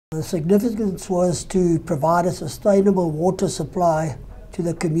The significance was to provide a sustainable water supply to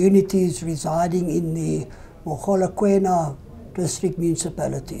the communities residing in the Mogalakwena district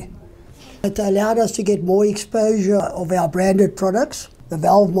municipality. It allowed us to get more exposure of our branded products. The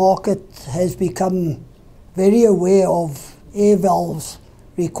valve market has become very aware of air valves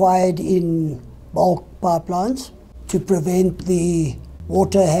required in bulk pipelines to prevent the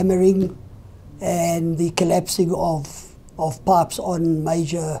water hammering and the collapsing of pipes on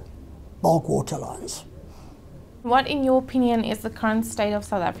major bulk water lines. What, in your opinion, is the current state of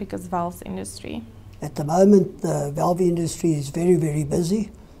South Africa's valves industry? At the moment, the valve industry is very, very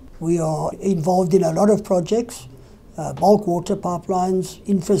busy. We are involved in a lot of projects, bulk water pipelines,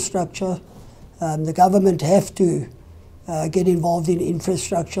 infrastructure. The government have to get involved in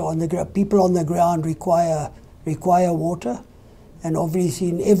infrastructure. People on the ground require water, and obviously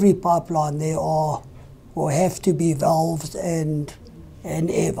in every pipeline there are or have to be valves and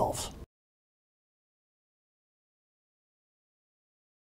air valves.